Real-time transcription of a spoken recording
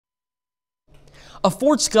A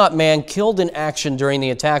Fort Scott man killed in action during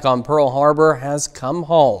the attack on Pearl Harbor has come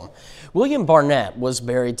home. William Barnett was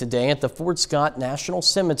buried today at the Fort Scott National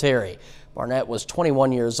Cemetery. Barnett was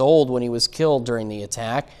 21 years old when he was killed during the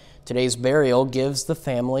attack. Today's burial gives the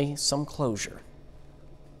family some closure.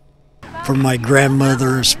 For my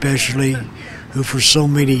grandmother especially, who for so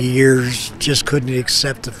many years just couldn't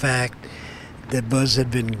accept the fact that Buzz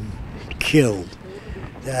had been killed.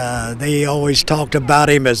 They always talked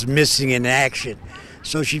about him as missing in action.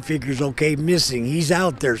 So she figures, okay, missing, he's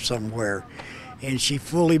out there somewhere. And she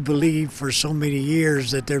fully believed for so many years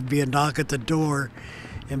that there'd be a knock at the door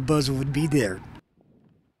and Buzz would be there.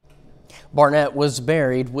 Barnett was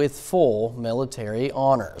buried with full military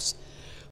honors.